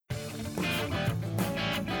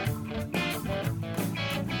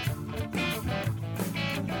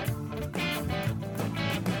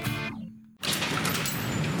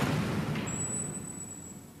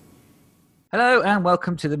Hello and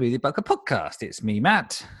welcome to the Movie Bunker podcast. It's me,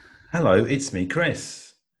 Matt. Hello, it's me,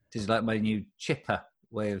 Chris. This is like my new chipper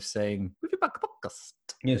way of saying Movie Bunker podcast.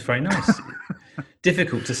 Yeah, it's very nice.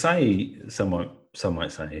 Difficult to say, some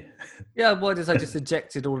might say. Yeah, why does I just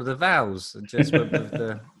ejected all of the vowels and just went with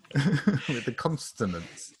the with the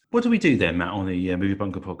consonants? What do we do then, Matt, on the Movie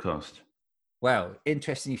Bunker podcast? Well,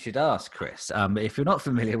 interesting you should ask, Chris. If you're not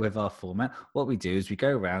familiar with our format, what we do is we go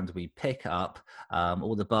around, we pick up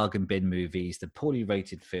all the bargain bin movies, the poorly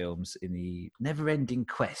rated films in the never-ending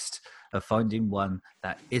quest of finding one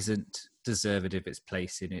that isn't deserved of its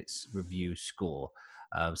place in its review score.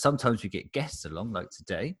 Sometimes we get guests along, like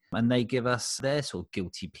today, and they give us their sort of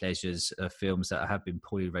guilty pleasures of films that have been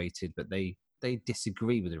poorly rated, but they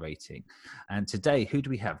disagree with the rating. And today, who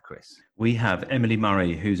do we have, Chris? We have Emily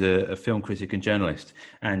Murray, who's a film critic and journalist,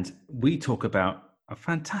 and we talk about a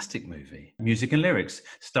fantastic movie, Music and Lyrics,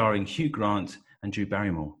 starring Hugh Grant and Drew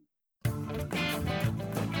Barrymore.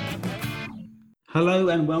 Hello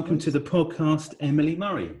and welcome to the podcast, Emily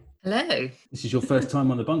Murray. Hello. This is your first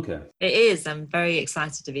time on The Bunker. It is. I'm very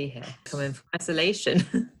excited to be here, coming from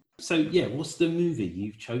isolation. So, yeah, what's the movie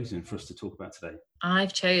you've chosen for us to talk about today?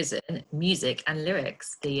 I've chosen Music and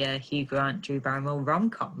Lyrics, the Hugh Grant, Drew Barrymore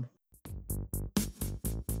rom-com.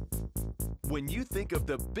 When you think of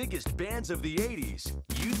the biggest bands of the 80s,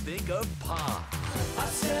 you think of pop. I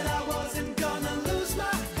said I wasn't gonna lose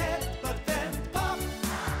my head, but then pop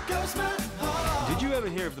goes my heart. Did you ever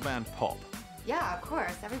hear of the band Pop? Yeah, of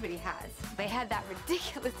course. Everybody has. They had that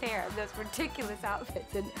ridiculous hair and those ridiculous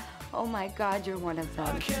outfits, and oh my God, you're one of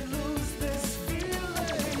them. I can't lose this feeling.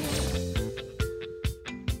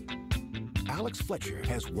 Alex Fletcher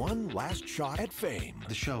has one last shot at fame.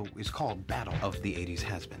 The show is called Battle of the 80s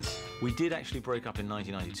Has-Beens. We did actually break up in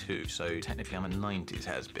 1992, so technically I'm a 90s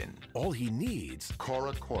has-been. All he needs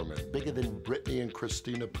Cora Corman, bigger than Britney and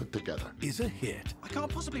Christina put together, is a hit. I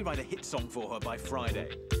can't possibly write a hit song for her by Friday.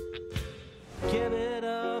 Give it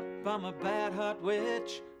up, I'm a bad hot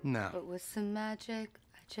witch. No. But with some magic,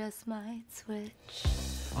 I just might switch.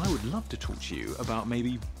 I would love to talk to you about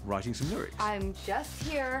maybe writing some lyrics. I'm just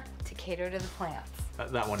here to cater to the plants.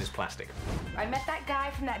 That one is plastic. I met that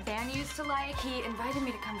guy from that band you used to like. He invited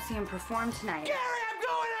me to come see him perform tonight. Gary, I'm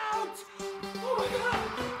going out! Oh my God!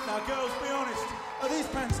 Now, girls, be honest. Are these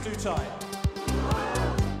pants too tight?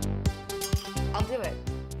 I'll do it.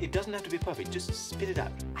 It doesn't have to be perfect, just spit it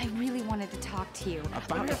out. I really wanted to talk to you.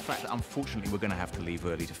 About the fact that unfortunately we're going to have to leave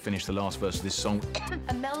early to finish the last verse of this song.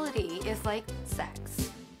 A melody is like sex.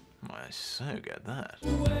 I so get that.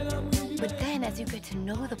 But then as you get to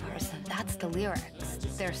know the person, that's the lyrics,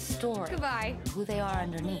 their story. Goodbye. Who they are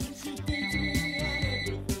underneath.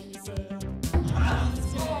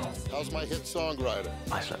 how's my hit songwriter?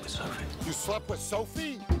 I slept with Sophie. You slept with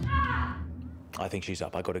Sophie? I think she's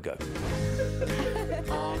up. I got to go.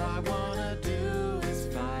 All I wanna do is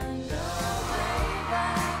find a way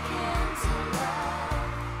back into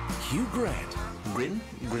life. Hugh Grant, Grin?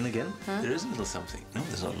 Grin again? There is a little something. No,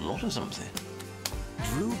 there's a lot of something.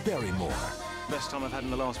 Drew Barrymore, Best time I've had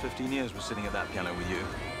in the last 15 years was sitting at that piano with you.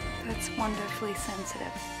 That's wonderfully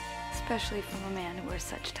sensitive, especially from a man who wears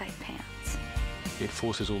such tight pants. It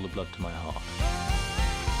forces all the blood to my heart.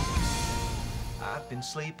 I've been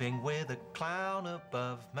sleeping with a clown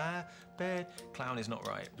above my bed. Clown is not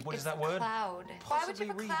right. What is that word? Cloud. Why would you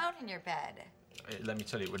have a clown in your bed? Let me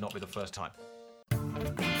tell you, it would not be the first time.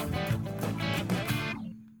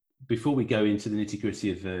 Before we go into the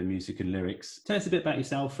nitty-gritty of music and lyrics, tell us a bit about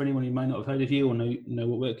yourself for anyone who may not have heard of you or know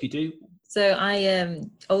what work you do. So I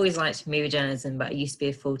always liked movie journalism, but I used to be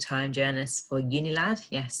a full-time journalist for Unilad.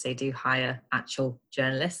 Yes, they do hire actual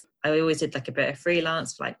journalists. I always did like a bit of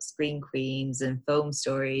freelance for like Screen Queens and Film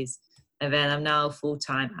Stories. And then I'm now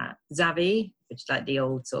full-time at Zavvi, which is like the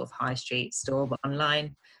old sort of high street store, but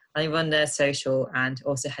online. I run their social and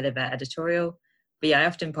also head of their editorial. But yeah, I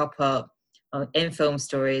often pop up in Film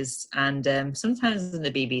Stories and sometimes in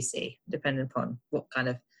the BBC, depending upon what kind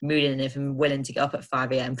of mood and if I'm willing to get up at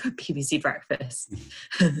 5 a.m. for BBC breakfast.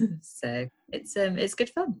 So it's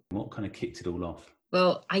good fun. What kind of kicked it all off?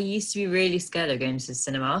 Well, I used to be really scared of going to the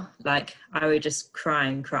cinema. Like, I would just cry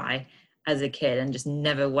and cry as a kid and just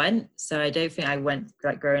never went. So I don't think I went,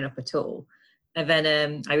 like, growing up at all. And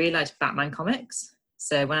then I really liked Batman comics.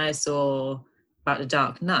 So when I saw about The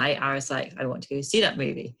Dark Knight, I was like, I want to go see that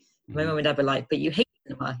movie. My mum and dad were like, but you hate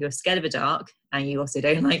cinema. You're scared of the dark and you also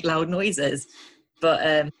don't like loud noises.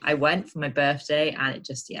 But I went for my birthday and it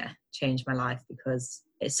just, changed my life because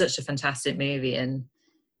it's such a fantastic movie and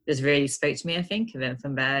just really spoke to me, I think. And then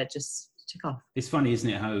from there, it just took off. It's funny, isn't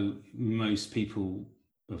it, how most people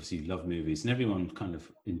obviously love movies, and everyone kind of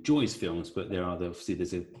enjoys films, but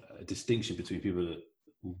there's a distinction between people that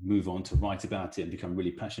move on to write about it and become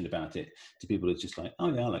really passionate about it, to people that just like,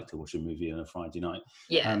 oh yeah, I like to watch a movie on a Friday night.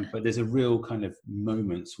 Yeah. But there's a real kind of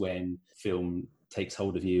moments when film takes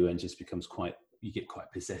hold of you and just becomes you get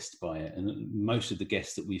quite possessed by it. And most of the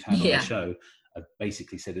guests that we've had on the show have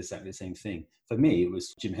basically said exactly the same thing. For me, it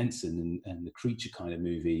was Jim Henson and the creature kind of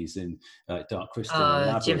movies, and Dark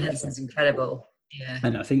Crystal. Jim Henson's incredible. Yeah.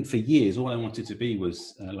 And I think for years, all I wanted to be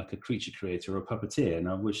was like a creature creator or a puppeteer. And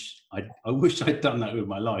I wish I'd done that with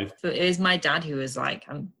my life. So it was my dad who was like,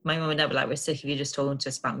 my mum and dad were like, we're sick of you just talking to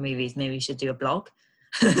us about movies. Maybe you should do a blog.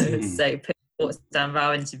 So put thoughts down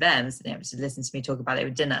rather into them. So they just listen to me talk about it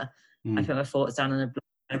with dinner. I put my thoughts down on a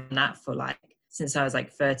blog and that for like, since I was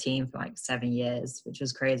like 13 for like 7 years, which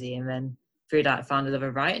was crazy. And then through that, I found a love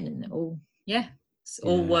of writing, and it all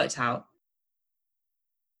worked out.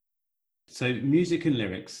 So music and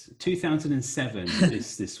lyrics, 2007,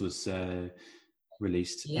 this was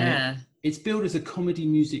released. Yeah. It's billed as a comedy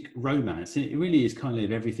music romance. It really is kind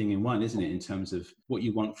of everything in one, isn't it? In terms of what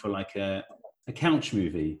you want for like a couch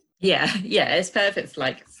movie. Yeah, it's perfect for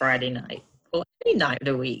like Friday night or any night of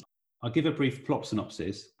the week. I'll give a brief plot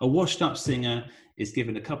synopsis. A washed-up singer is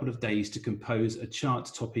given a couple of days to compose a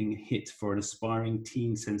chart-topping hit for an aspiring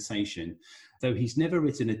teen sensation, though he's never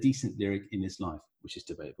written a decent lyric in his life, which is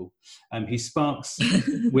debatable. He sparks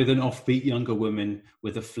with an offbeat younger woman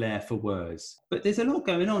with a flair for words. But there's a lot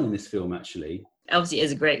going on in this film, actually. Obviously, it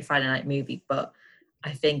is a great Friday night movie, but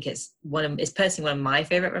I think it's personally one of my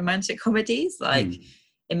favourite romantic comedies. Like,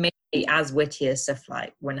 it may be as witty as stuff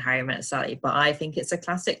like When Harry Met Sally, but I think it's a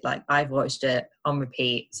classic. Like, I've watched it on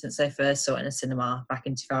repeat since I first saw it in a cinema back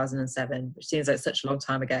in 2007, which seems like such a long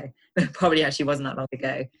time ago. It probably actually wasn't that long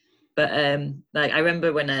ago. But like, I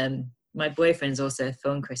remember when my boyfriend's also a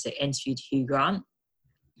film critic, interviewed Hugh Grant,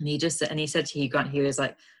 and he said to Hugh Grant, he was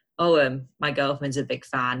like, oh, my girlfriend's a big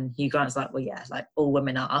fan. Hugh Grant's like, well, yeah, like all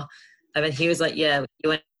women are. And then he was like, yeah, you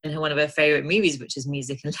went in one of her favourite movies, which is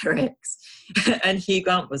Music and Lyrics. And Hugh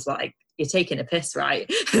Grant was like, you're taking a piss,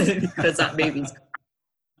 right? Because that movie's...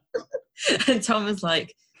 And Tom was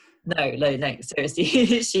like, no, seriously,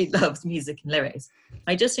 she loves Music and Lyrics.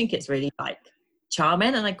 I just think it's really like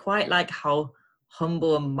charming, and I quite like how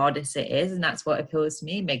humble and modest it is, and that's what appeals to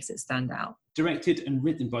me, makes it stand out. Directed and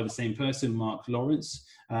written by the same person, Mark Lawrence.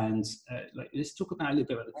 And let's talk about a little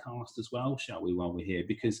bit about the cast as well, shall we, while we're here?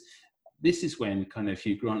 Because this is when kind of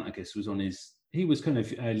Hugh Grant, I guess, was on he was kind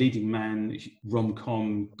of a leading man,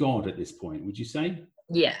 rom-com god at this point, would you say?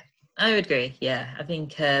 Yeah, I would agree, yeah. I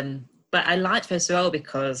think, but I liked this as well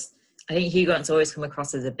because I think Hugh Grant's always come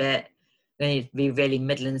across as a bit, going to be really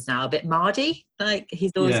Midlands now, a bit mardy. Like,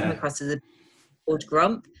 he's always come across as a old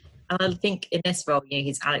grump. And I think in this role,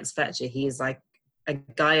 he's Alex Fletcher. He is like a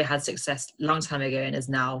guy who had success a long time ago and is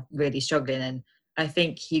now really struggling. And I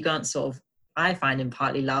think Hugh Grant I find him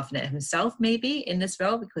partly laughing at himself maybe in this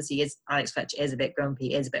role, because Alex Fletcher is a bit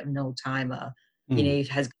grumpy, is a bit of an old timer. He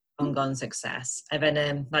has gone success. And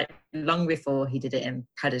then like long before he did it in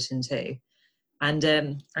Paddington 2. And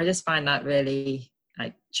I just find that really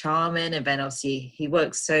like charming. And then obviously he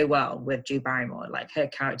works so well with Drew Barrymore. Like, her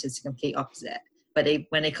character's the complete opposite. But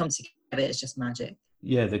when they come together, it's just magic.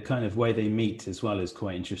 Yeah, the kind of way they meet as well is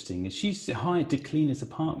quite interesting. She's hired to clean his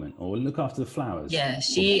apartment or look after the flowers. Yeah,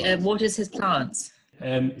 she waters his plants.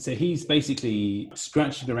 So he's basically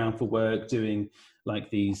scratching around for work, doing like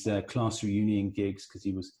these class reunion gigs, because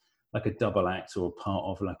he was like a double act or part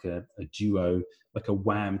of like a duo, like a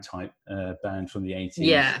Wham type band from the 80s.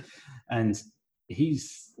 Yeah. And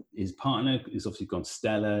his partner is obviously gone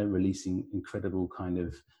stellar, releasing incredible kind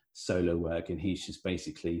of solo work, and he's just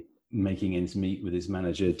basically making ends meet with his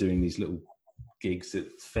manager, doing these little gigs at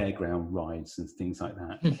fairground rides and things like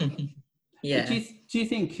that. Yeah. Do you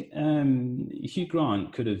think Hugh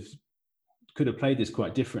Grant could have played this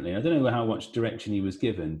quite differently? I don't know how much direction he was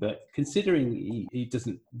given, but considering he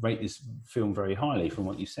doesn't rate this film very highly from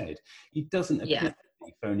what you said, he doesn't appear to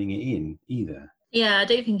be phoning it in either. Yeah, I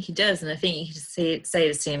don't think he does. And I think you could say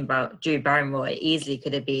the same about Drew Barrymore. It easily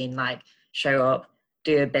could have been like, show up,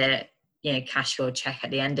 do a bit, casual check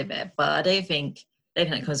at the end of it. But I don't think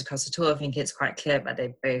that comes across at all. I think it's quite clear that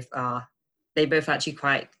they both actually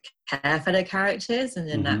quite care for their characters, and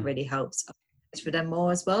then that really helps for them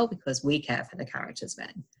more as well, because we care for the characters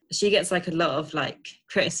then. She gets like a lot of like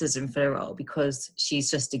criticism for the role because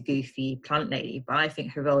she's just a goofy plant lady, but I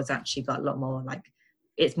think her role's actually got a lot more like,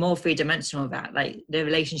 it's more three-dimensional, that like the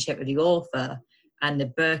relationship with the author and the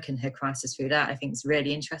Burke and her crisis through that, I think is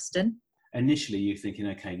really interesting. initially you're thinking,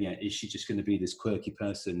 okay, yeah, is she just going to be this quirky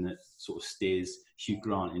person that sort of steers Hugh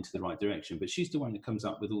Grant into the right direction? But she's the one that comes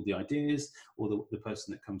up with all the ideas, or the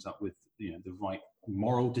person that comes up with, you know, the right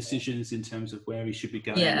moral decisions in terms of where he should be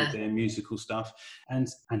going with their musical stuff, and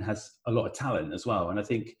has a lot of talent as well. And I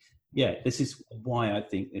think, yeah, this is why I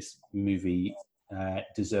think this movie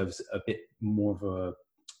deserves a bit more of a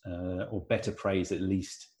or better praise at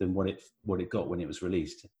least than what it got when it was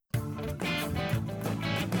released.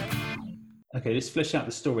 Okay, let's flesh out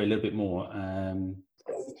the story a little bit more.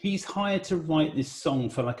 He's hired to write this song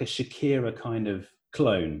for like a Shakira kind of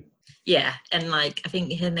clone. Yeah, and like I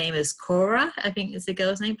think her name is Cora. I think is the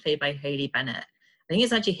girl's name, played by Haley Bennett. I think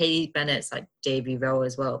it's actually Haley Bennett's like debut role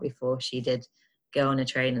as well before she did Go on a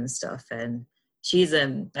Train and stuff. And she's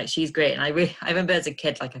she's great. And I remember as a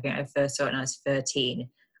kid, like I think I first saw it when I was 13,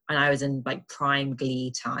 and I was in like prime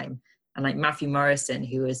Glee time. And like Matthew Morrison,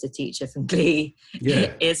 who was the teacher from Glee,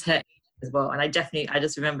 is her as well. And I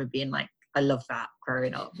just remember being like, I love that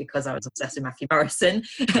growing up because I was obsessed with Matthew Morrison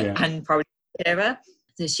and probably Shakira.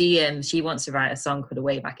 So she wants to write a song called A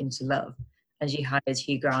Way Back Into Love, and she hires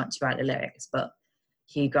Hugh Grant to write the lyrics, but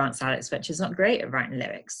Hugh Grant's Alex Fletcher's not great at writing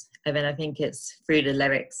lyrics. And then I think it's through the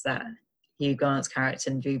lyrics that Hugh Grant's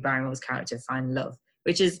character and Drew Barrymore's character find love,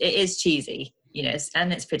 it is cheesy, you know,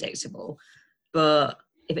 and it's predictable. But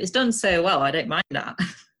if it's done so well, I don't mind that.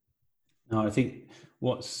 No, I think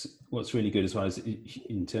what's really good as well is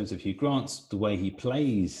in terms of Hugh Grant's, the way he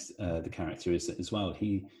plays the character is as well.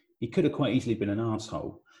 He could have quite easily been an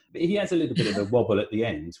arsehole, but he has a little bit of a wobble at the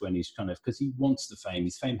end when he's kind of, because he wants the fame,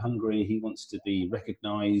 he's fame hungry, he wants to be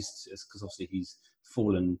recognised, because obviously he's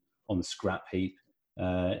fallen on the scrap heap,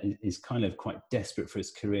 is kind of quite desperate for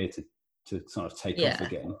his career to sort of take off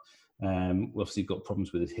again. Obviously got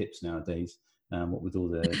problems with his hips nowadays, what with all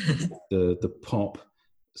the pop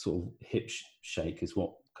sort of hip shake is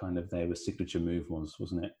what kind of their signature move was,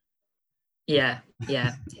 wasn't it? Yeah.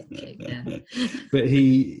 But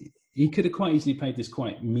he could have quite easily played this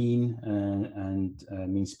quite mean and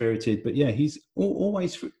mean-spirited. But yeah, he's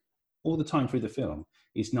always, all the time through the film,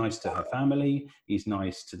 he's nice to her family. He's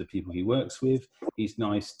nice to the people he works with. He's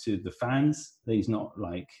nice to the fans. He's not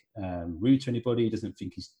like rude to anybody. He doesn't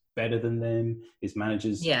think he's better than them. His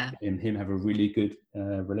managers and him have a really good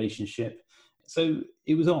relationship. So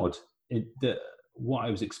it was odd that what I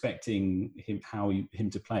was expecting him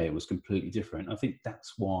to play it was completely different. I think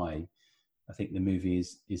that's why I think the movie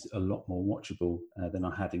is a lot more watchable than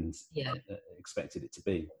I had expected it to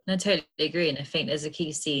be. I totally agree, and I think there's a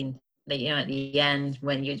key scene that, you know, at the end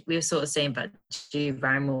when we were sort of saying about Drew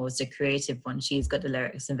Barrymore was the creative one. She's got the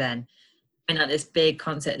lyrics, and then at this big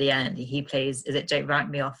concert at the end, he plays, is it Don't Write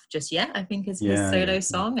Me Off Just Yet, I think is his solo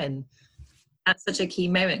song, and that's such a key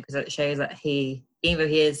moment because it shows that he, even though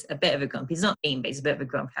he is a bit of a grump, he's not mean, but he's a bit of a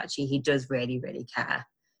grump, actually, he does really, really care.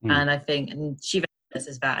 And I think, and she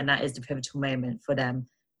is that, and that is the pivotal moment for them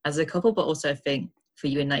as a couple, but also I think for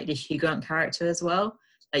you and like the Hugh Grant character as well.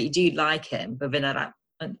 Like, you do like him, but then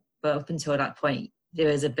but up until that point,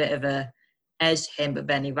 there was a bit of a edge to him, but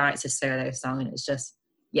then he writes a solo song and it's just,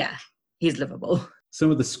 he's livable.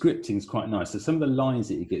 Some of the scripting is quite nice. So some of the lines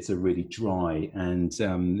that he gets are really dry, and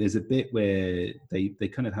there's a bit where they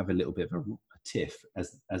kind of have a little bit of a tiff,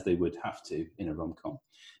 as they would have to in a rom-com.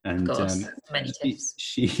 And many tiffs.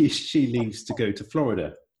 She leaves to go to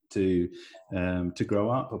Florida to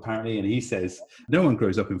grow up, apparently, and he says, no one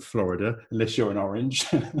grows up in Florida unless you're an orange.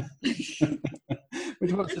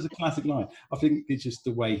 Which was just a classic line. I think it's just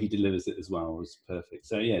the way he delivers it as well was perfect.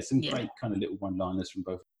 So some great kind of little one-liners from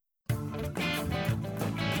both.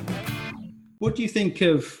 What do you think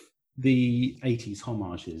of the 80s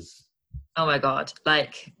homages? Oh my God.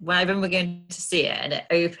 Like, when I remember going to see it and it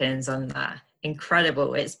opens on that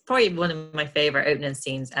incredible, it's probably one of my favourite opening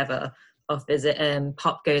scenes ever of Visit,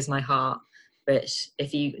 Pop Goes My Heart, which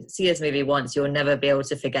if you see this movie once, you'll never be able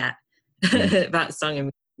to forget that song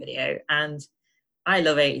and video. And I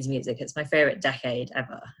love 80s music. It's my favourite decade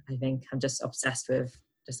ever. I think I'm just obsessed with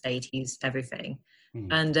just 80s everything.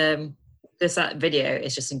 And just that video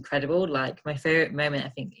is just incredible. Like, my favorite moment, I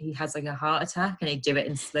think he has like a heart attack and they do it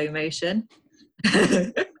in slow motion.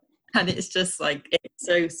 And it's just like, it's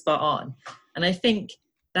so spot on. And I think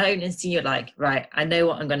that opening scene, you're like, right, I know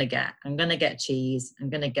what I'm going to get. I'm going to get cheese. I'm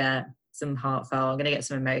going to get some heartfelt. I'm going to get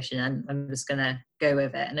some emotion, and I'm just going to go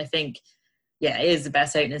with it. And I think, it is the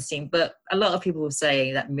best opening scene. But a lot of people will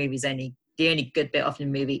say that the only good bit of the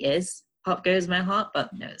movie is Pop Goes My Heart, but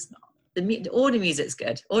no, it's not. All the music's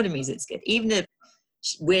good. Even the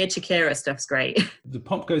weird Shakira stuff's great. The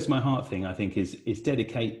Pop Goes My Heart thing, I think,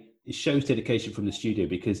 it shows dedication from the studio,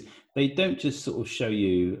 because they don't just sort of show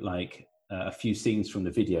you like a few scenes from the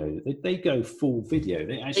video. They go full video.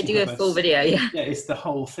 They do a full video, yeah. Yeah, it's the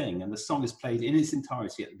whole thing. And the song is played in its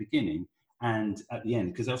entirety at the beginning and at the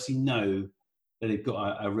end, because obviously know that they've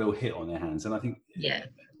got a real hit on their hands. And I think... Yeah.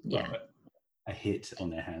 A hit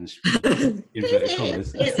on their hands. Inverted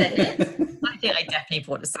commas. Is it? I think I definitely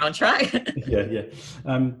bought the soundtrack. Yeah.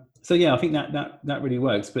 So yeah, I think that really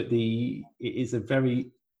works. But it is a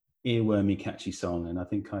very earwormy, catchy song, and I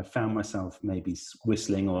think I found myself maybe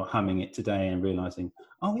whistling or humming it today and realizing,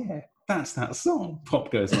 oh yeah, that's that song.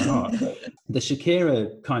 Pop Goes My Heart. The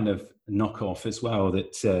Shakira kind of knockoff as well.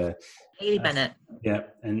 That Haley Bennett. Yeah,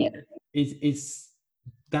 and it's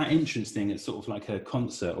that entrance thing at sort of like her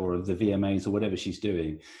concert or the VMAs or whatever she's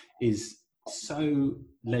doing is so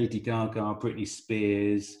Lady Gaga, Britney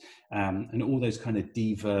Spears, and all those kind of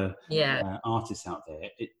diva artists out there.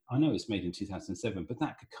 I know it's made in 2007, but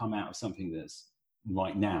that could come out of something that's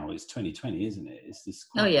right now. It's 2020, isn't it? It's this.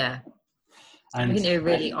 Oh yeah. And I think they're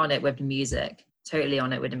really on it with the music. Totally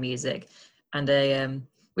on it with the music, and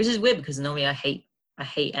which is weird because normally I hate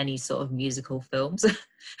any sort of musical films,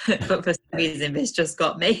 but for some reason this just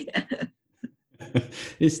got me.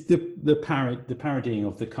 It's the parodying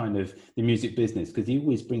of the kind of the music business, because he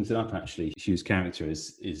always brings it up. Actually, Hugh's character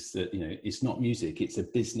is that it's not music, it's a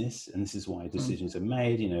business, and this is why decisions are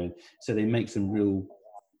made. So they make some real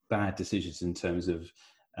bad decisions in terms of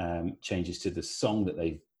changes to the song that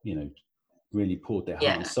they've really poured their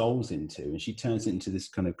heart and souls into, and she turns it into this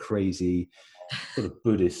kind of crazy sort of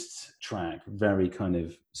Buddhist track, very kind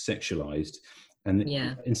of sexualized. And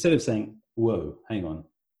instead of saying, whoa, hang on,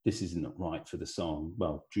 this isn't right for the song,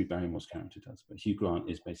 well, Drew Barrymore's character does, but Hugh Grant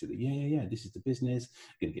is basically, this is the business,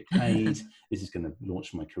 I'm going to get paid, this is going to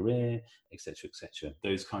launch my career, etc., etc.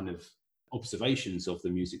 Those kind of observations of the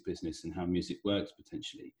music business and how music works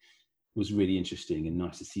potentially was really interesting and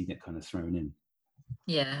nice to see that kind of thrown in.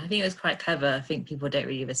 Yeah, I think it was quite clever. I think people don't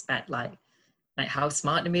really respect like how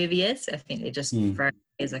smart the movie is. I think they just throw it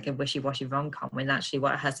as like a wishy-washy rom-com, when actually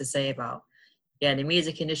what it has to say about the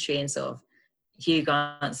music industry and sort of Hugh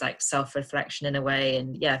Grant's like self-reflection in a way.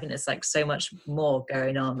 And I think there's like so much more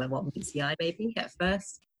going on than what meets the eye maybe at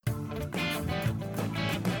first. I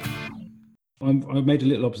made a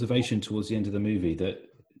little observation towards the end of the movie that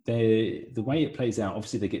the way it plays out,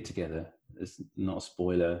 obviously they get together. It's not a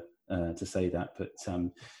spoiler to say that, but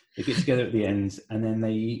they get together at the end, and then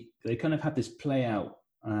they kind of have this play out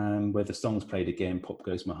where the song's played again, Pop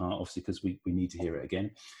Goes My Heart, obviously because we need to hear it again.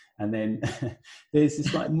 And then there's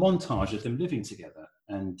this like montage of them living together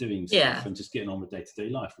and doing stuff and just getting on with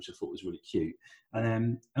day-to-day life, which I thought was really cute.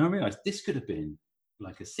 And I realised this could have been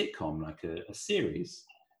like a sitcom, like a series.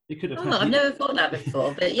 It could have I've never thought that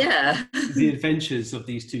before, but the adventures of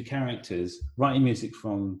these two characters writing music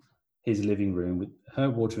from his living room with her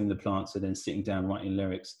watering the plants and then sitting down writing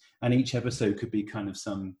lyrics. And each episode could be kind of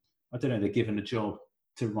some, I don't know, they're given a job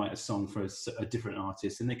to write a song for a different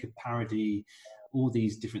artist, and they could parody all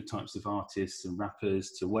these different types of artists and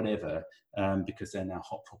rappers to whatever, because they're now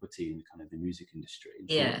hot property in kind of the music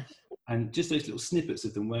industry. And just those little snippets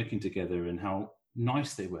of them working together and how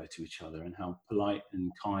nice they were to each other and how polite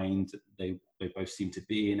and kind they both seemed to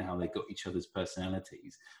be and how they got each other's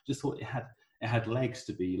personalities. Just thought it had legs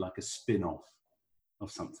to be like a spin-off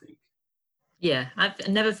of something. Yeah, I've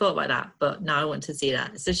never thought about that, but now I want to see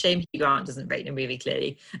that. It's a shame Hugh Grant doesn't rate the movie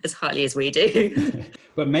clearly as highly as we do.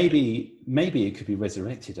 But maybe it could be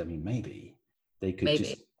resurrected. I mean, maybe they could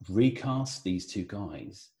just recast these two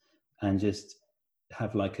guys and just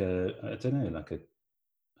have like a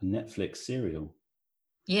Netflix serial.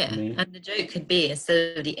 Yeah, I mean, and the joke could be,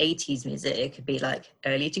 instead of the 80s music, it could be like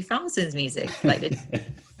early 2000s music, like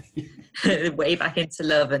way back into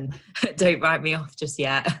love and Don't Write Me Off Just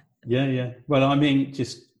Yet. Yeah. Well, I mean,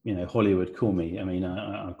 just, Hollywood, call me. I mean,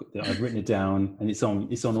 I've written it down and it's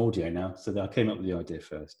on audio now, so I came up with the idea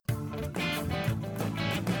first.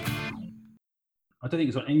 I don't think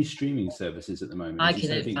it's on any streaming services at the moment. I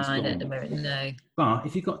couldn't find it at the moment, no. But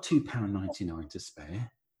if you've got £2.99 to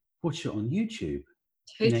spare, watch it on YouTube.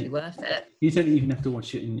 Totally worth it. You don't even have to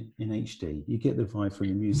watch it in HD. You get the vibe from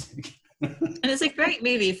the music. And it's a great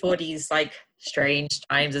movie for these like strange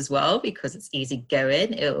times as well, because it's easy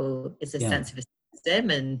going. It's a sense of a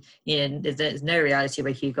system, and there's no reality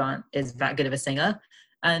where Hugh Grant is that good of a singer.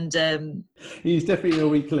 And he's definitely a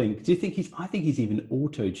weak link. Do you think I think he's even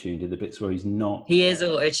auto-tuned in the bits where he's not. He is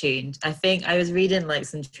auto-tuned. I think I was reading like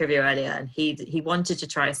some trivia earlier, and he wanted to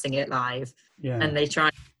try to sing it live. Yeah. And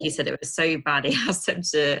he said it was so bad he asked them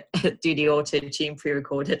to do the auto-tune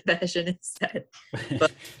pre-recorded version instead.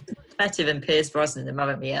 But better than Pierce Brosnan and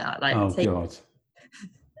Mamma Mia. Like, oh God.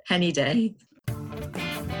 Any day.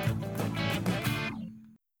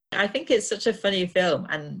 I think it's such a funny film,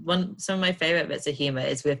 and some of my favourite bits of humour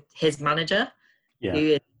is with his manager, who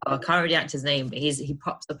is, I can't remember the actor's name, but he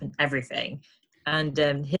pops up in everything. And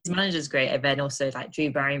his manager's great, and then also like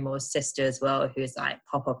Drew Barrymore's sister as well, who's like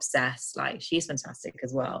pop obsessed. Like, she's fantastic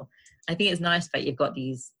as well. I think it's nice that you've got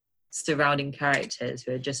these surrounding characters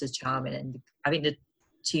who are just as charming, and I think the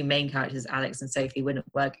two main characters, Alex and Sophie, wouldn't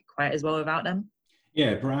work quite as well without them.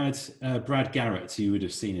 Yeah, Brad Garrett, you would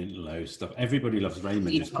have seen in loads of stuff. Everybody Loves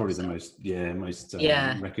Raymond is probably the most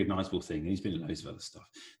recognisable thing. He's been in loads of other stuff,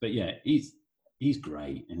 but yeah, he's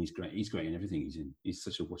great, and he's great in everything he's in. He's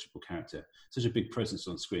such a watchable character, such a big presence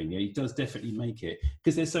on screen. Yeah, he does definitely make it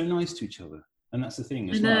because they're so nice to each other, and that's the thing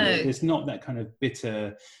as well. There's not that kind of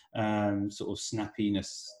bitter sort of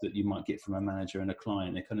snappiness that you might get from a manager and a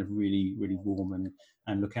client. They're kind of really, really warm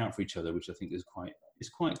and look out for each other, which I think is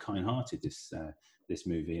quite kind-hearted. This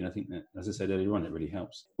movie, and I think that, as I said earlier on, it really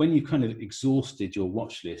helps when you kind of exhausted your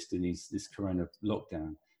watch list in this corona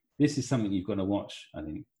lockdown. This is something you've got to watch. I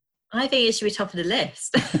think it should be top of the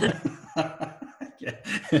list.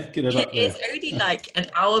 It's only like an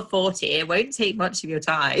hour 40. It won't take much of your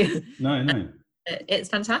time. No. It's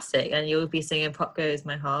fantastic, and you'll be singing "Pop Goes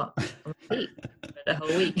My Heart" on repeat for the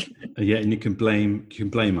whole week. Yeah, and you can blame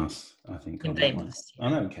us. I think. You can blame us. I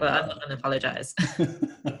don't care. Well, I'm not going to apologise.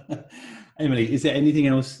 Emily, is there anything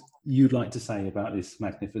else you'd like to say about this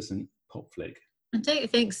magnificent pop flick? I don't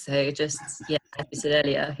think so. Just, as you said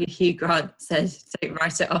earlier, Hugh Grant said, don't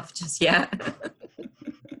write it off just yet.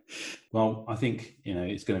 Well, I think,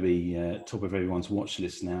 it's going to be top of everyone's watch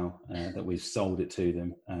list now that we've sold it to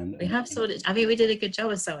them. And we have sold it. I think we did a good job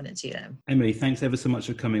of selling it to them. Emily, thanks ever so much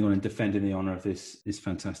for coming on and defending the honour of this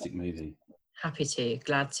fantastic movie. Happy to.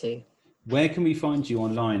 Glad to. Where can we find you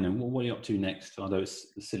online, and what are you up to next? Although it's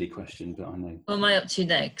a silly question, but I know. What am I up to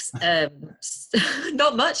next?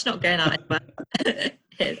 Not much, not going out anywhere.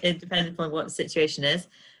 It depends on what the situation is.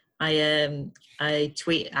 I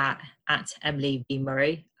tweet at Emily V.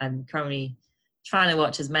 Murray. I'm currently trying to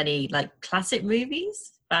watch as many classic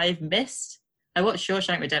movies that I've missed. I watched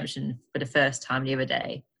Shawshank Redemption for the first time the other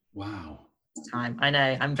day. Wow. I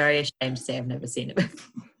know. I'm very ashamed to say I've never seen it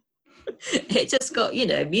before. It just got,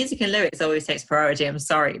 music and lyrics always takes priority. I'm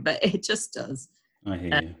sorry, but it just does. I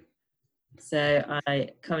hear you. So I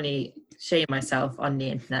currently shame myself on the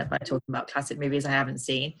internet by talking about classic movies I haven't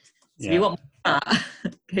seen. So if you want more of that,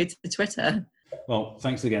 go to Twitter. Well,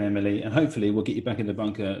 thanks again, Emily. And hopefully we'll get you back in the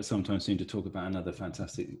bunker sometime soon to talk about another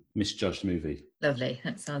fantastic misjudged movie. Lovely.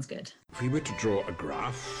 That sounds good. If we were to draw a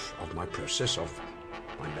graph of my process, of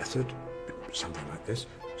my method, something like this.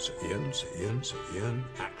 Sir Ian,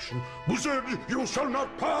 action. Wizard, you shall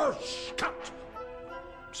not pass! Cut!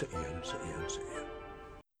 Sir Ian.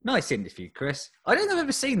 Nice interview, Chris. I don't think I've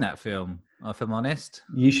ever seen that film, if I'm honest.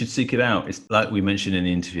 You should seek it out. It's like we mentioned in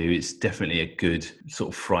the interview, it's definitely a good sort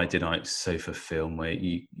of Friday night sofa film where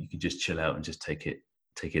you can just chill out and just take it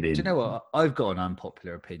in. Do you know what? I've got an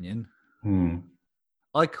unpopular opinion.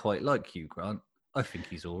 I quite like Hugh Grant. I think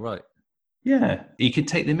he's all right. Yeah, he could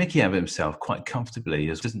take the mickey out of himself quite comfortably. He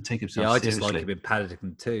doesn't take himself seriously. I just like him in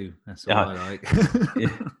Paddington too. That's what I like.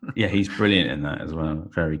 Yeah, he's brilliant in that as well.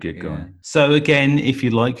 Very good guy. So again, if you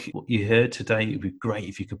like what you heard today, it'd be great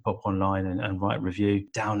if you could pop online and write a review,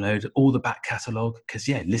 download all the back catalogue, because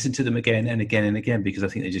listen to them again and again and again, because I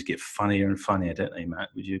think they just get funnier and funnier, don't they, Matt?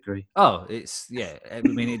 Would you agree? Oh, I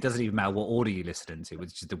mean, it doesn't even matter what order you listen to,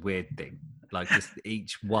 which is the weird thing. Just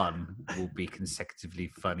each one will be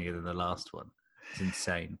consecutively funnier than the last one. It's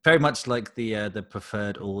insane. Very much like the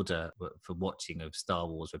preferred order for watching of Star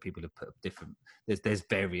Wars, where people have put different. There's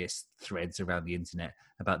various threads around the internet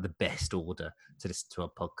about the best order to listen to our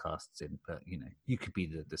podcasts in. But you could be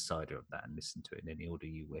the decider of that and listen to it in any order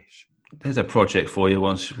you wish. There's a project for you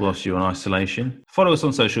whilst you're on isolation. Follow us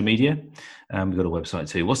on social media. We've got a website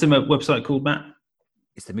too. What's the website called, Matt?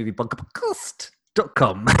 It's the Movie Bunker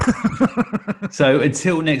Podcast.com. So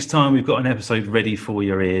until next time, we've got an episode ready for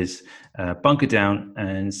your ears. Bunker down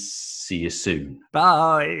and see you soon.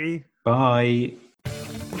 Bye.